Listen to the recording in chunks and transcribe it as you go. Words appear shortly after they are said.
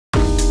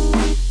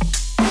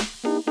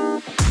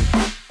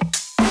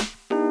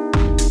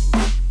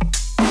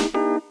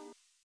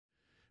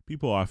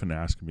People often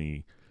ask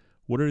me,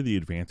 what are the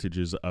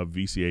advantages of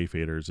VCA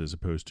faders as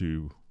opposed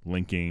to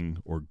linking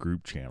or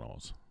group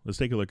channels? Let's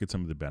take a look at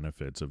some of the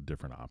benefits of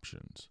different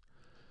options.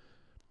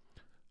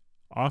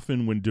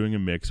 Often when doing a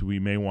mix, we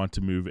may want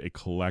to move a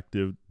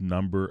collective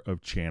number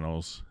of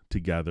channels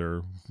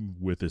together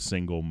with a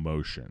single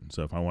motion.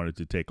 So if I wanted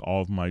to take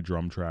all of my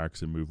drum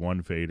tracks and move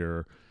one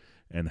fader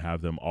and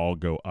have them all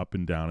go up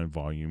and down in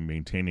volume,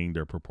 maintaining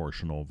their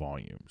proportional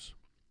volumes.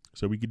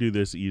 So we could do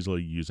this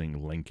easily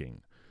using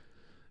linking.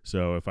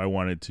 So if I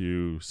wanted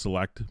to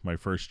select my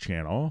first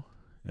channel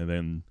and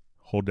then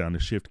hold down the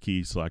shift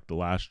key, select the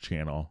last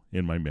channel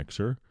in my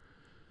mixer,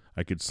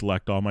 I could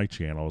select all my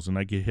channels and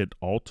I could hit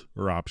Alt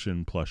or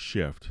Option plus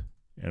Shift,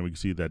 and we can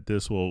see that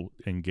this will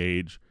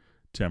engage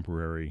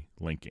temporary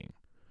linking.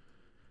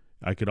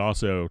 I could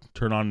also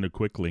turn on the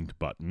quick link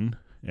button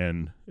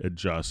and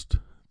adjust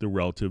the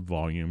relative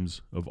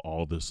volumes of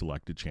all the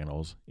selected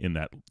channels in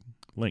that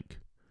link.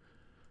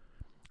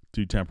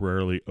 To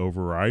temporarily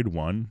override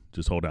one,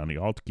 just hold down the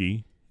Alt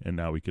key, and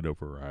now we could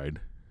override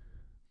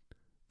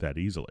that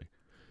easily.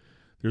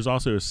 There's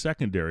also a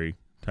secondary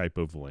type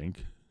of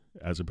link.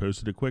 As opposed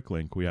to the quick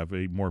link, we have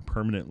a more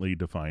permanently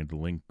defined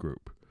link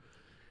group.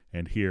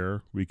 And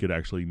here we could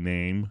actually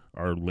name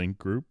our link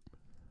group.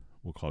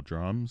 We'll call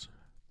drums.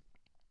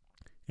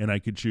 And I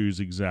could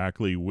choose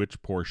exactly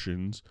which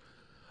portions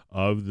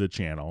of the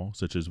channel,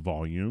 such as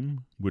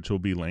volume, which will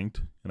be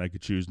linked. And I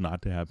could choose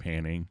not to have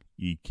panning,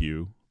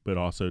 EQ, but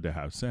also to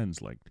have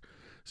sends linked.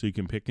 So you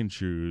can pick and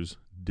choose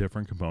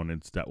different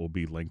components that will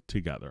be linked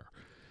together.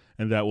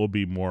 And that will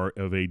be more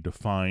of a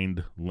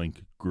defined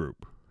link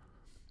group.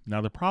 Now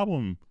the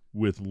problem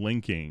with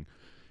linking,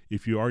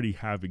 if you already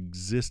have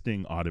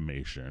existing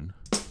automation,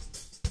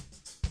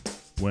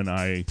 when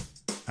I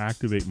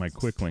activate my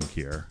quick link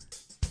here,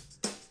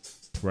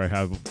 where I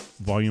have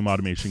volume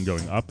automation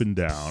going up and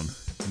down,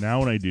 now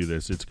when I do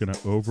this, it's going to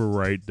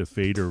overwrite the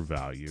fader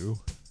value.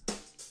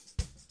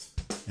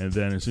 And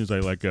then as soon as I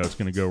let go, it's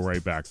going to go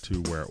right back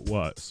to where it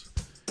was.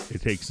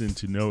 It takes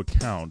into no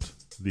account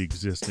the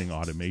existing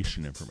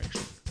automation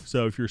information.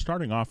 So if you're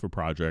starting off a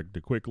project,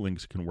 the quick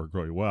links can work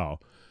really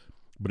well.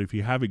 But if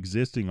you have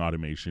existing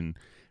automation,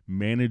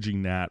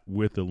 managing that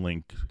with a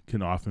link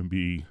can often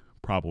be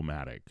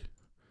problematic.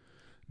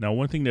 Now,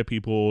 one thing that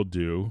people will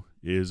do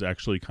is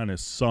actually kind of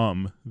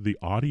sum the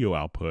audio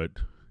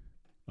output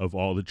of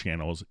all the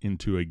channels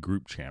into a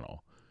group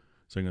channel.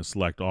 So I'm going to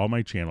select all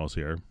my channels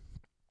here,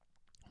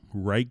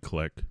 right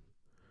click,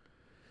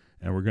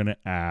 and we're going to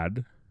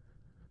add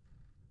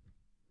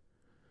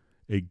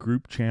a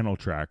group channel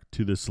track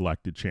to the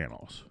selected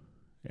channels.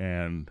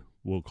 And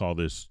we'll call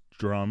this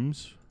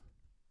drums.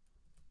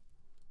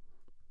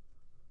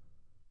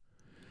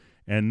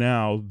 And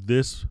now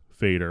this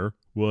fader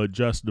will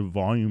adjust the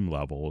volume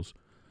levels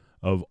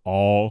of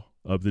all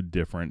of the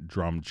different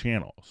drum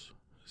channels.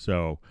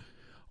 So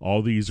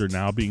all these are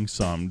now being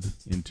summed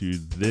into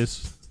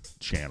this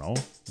channel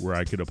where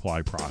I could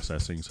apply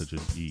processing such as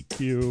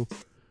EQ,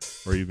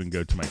 or even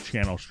go to my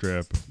channel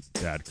strip,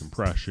 add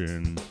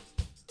compression,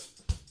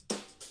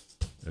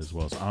 as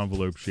well as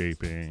envelope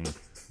shaping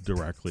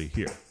directly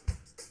here.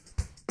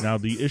 Now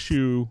the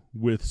issue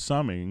with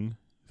summing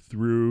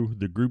through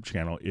the group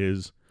channel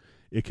is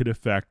it could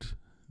affect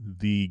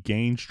the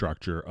gain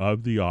structure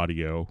of the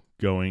audio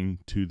going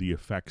to the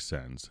effect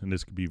sends, and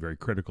this could be very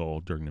critical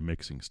during the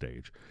mixing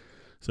stage.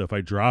 So if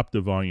I drop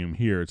the volume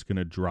here, it's going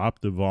to drop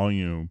the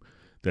volume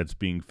that's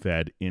being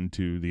fed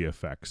into the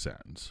effect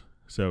sends.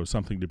 So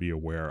something to be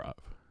aware of.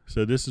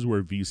 So this is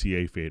where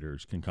VCA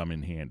faders can come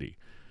in handy.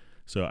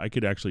 So I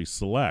could actually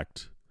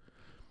select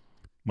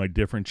my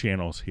different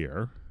channels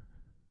here,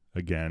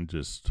 again,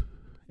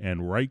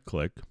 and right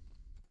click,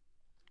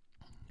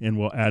 and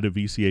we'll add a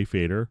VCA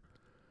fader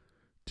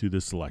to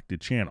the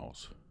selected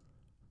channels.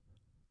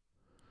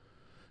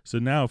 So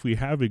now if we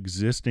have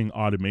existing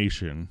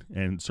automation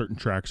and certain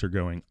tracks are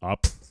going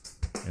up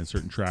and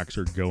certain tracks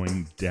are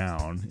going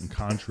down in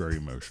contrary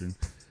motion,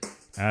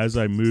 as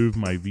I move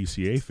my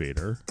VCA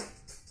fader,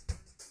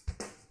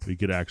 we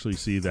could actually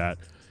see that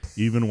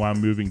even while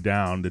moving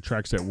down, the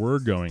tracks that were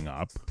going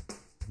up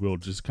will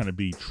just kind of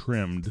be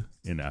trimmed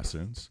in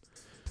essence.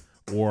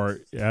 Or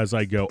as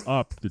I go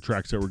up, the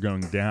tracks that were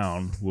going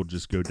down will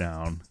just go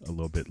down a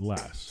little bit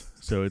less.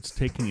 So it's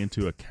taking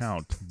into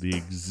account the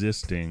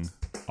existing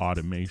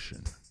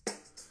automation.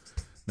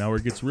 Now where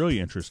it gets really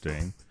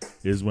interesting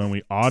is when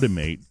we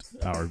automate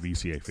our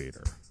VCA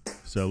fader.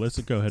 So let's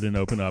go ahead and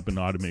open up an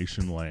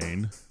automation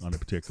lane on a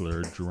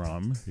particular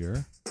drum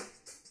here.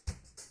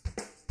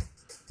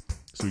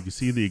 So we can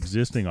see the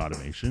existing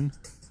automation.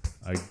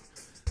 I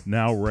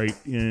now write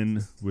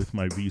in with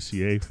my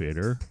VCA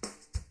fader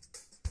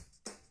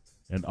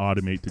and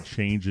automate the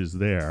changes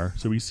there.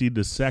 So we see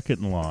the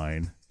second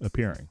line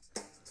appearing.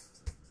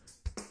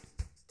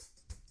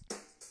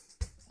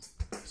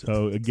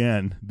 So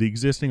again, the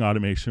existing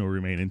automation will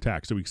remain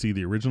intact. So we see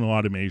the original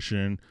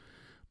automation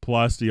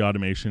plus the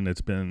automation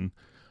that's been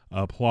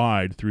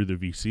applied through the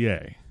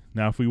VCA.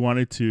 Now, if we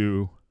wanted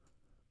to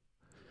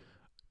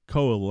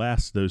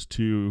coalesce those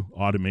two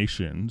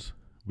automations,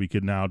 we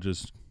could now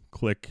just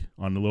click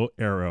on the little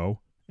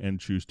arrow and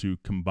choose to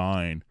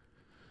combine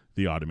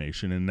the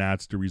automation, and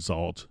that's the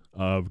result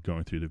of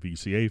going through the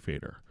VCA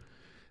fader.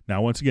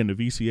 Now, once again, the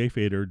VCA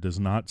fader does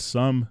not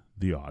sum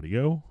the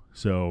audio,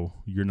 so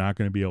you're not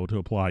going to be able to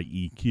apply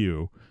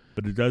EQ,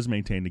 but it does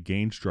maintain the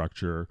gain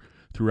structure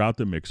throughout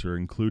the mixer,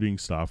 including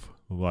stuff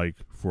like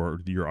for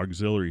your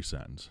auxiliary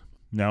sends.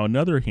 Now,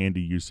 another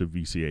handy use of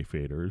VCA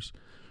faders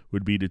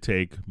would be to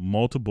take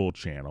multiple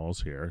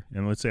channels here,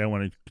 and let's say I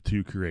wanted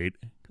to create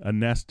a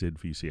nested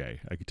VCA.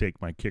 I could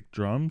take my kick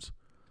drums.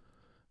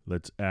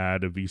 Let's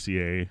add a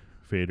VCA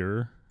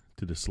fader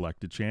to the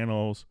selected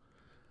channels.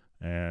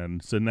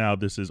 And so now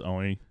this is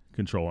only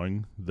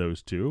controlling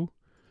those two.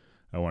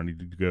 I wanted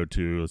to go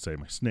to, let's say,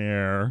 my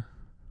snare.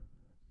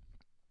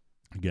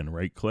 Again,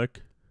 right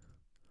click.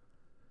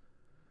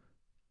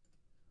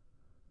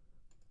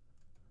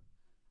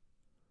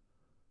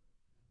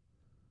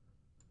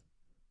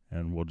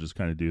 And we'll just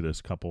kind of do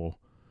this a couple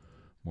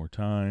more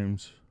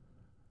times.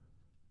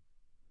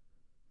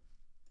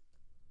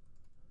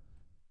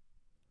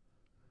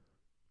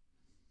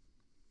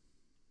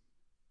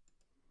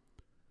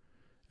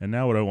 And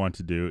now what I want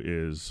to do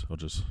is I'll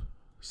just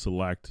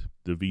select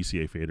the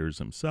VCA faders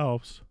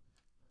themselves.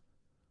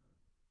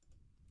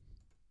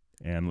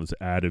 And let's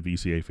add a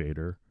VCA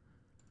fader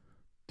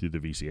to the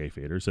VCA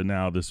fader. So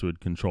now this would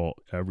control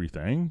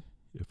everything.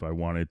 If I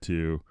wanted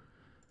to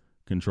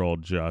control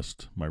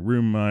just my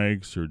room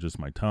mics or just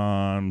my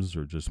toms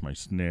or just my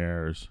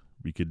snares,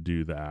 we could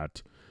do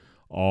that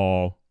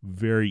all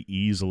very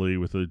easily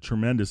with a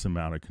tremendous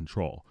amount of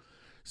control.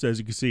 So as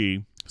you can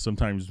see,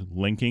 sometimes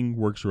linking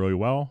works really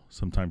well.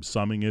 Sometimes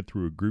summing it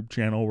through a group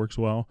channel works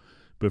well.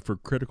 But for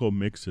critical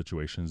mix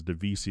situations, the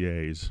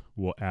VCAs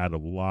will add a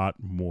lot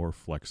more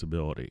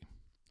flexibility.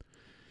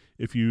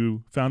 If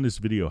you found this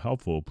video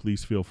helpful,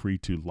 please feel free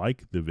to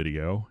like the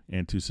video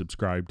and to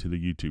subscribe to the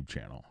YouTube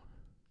channel.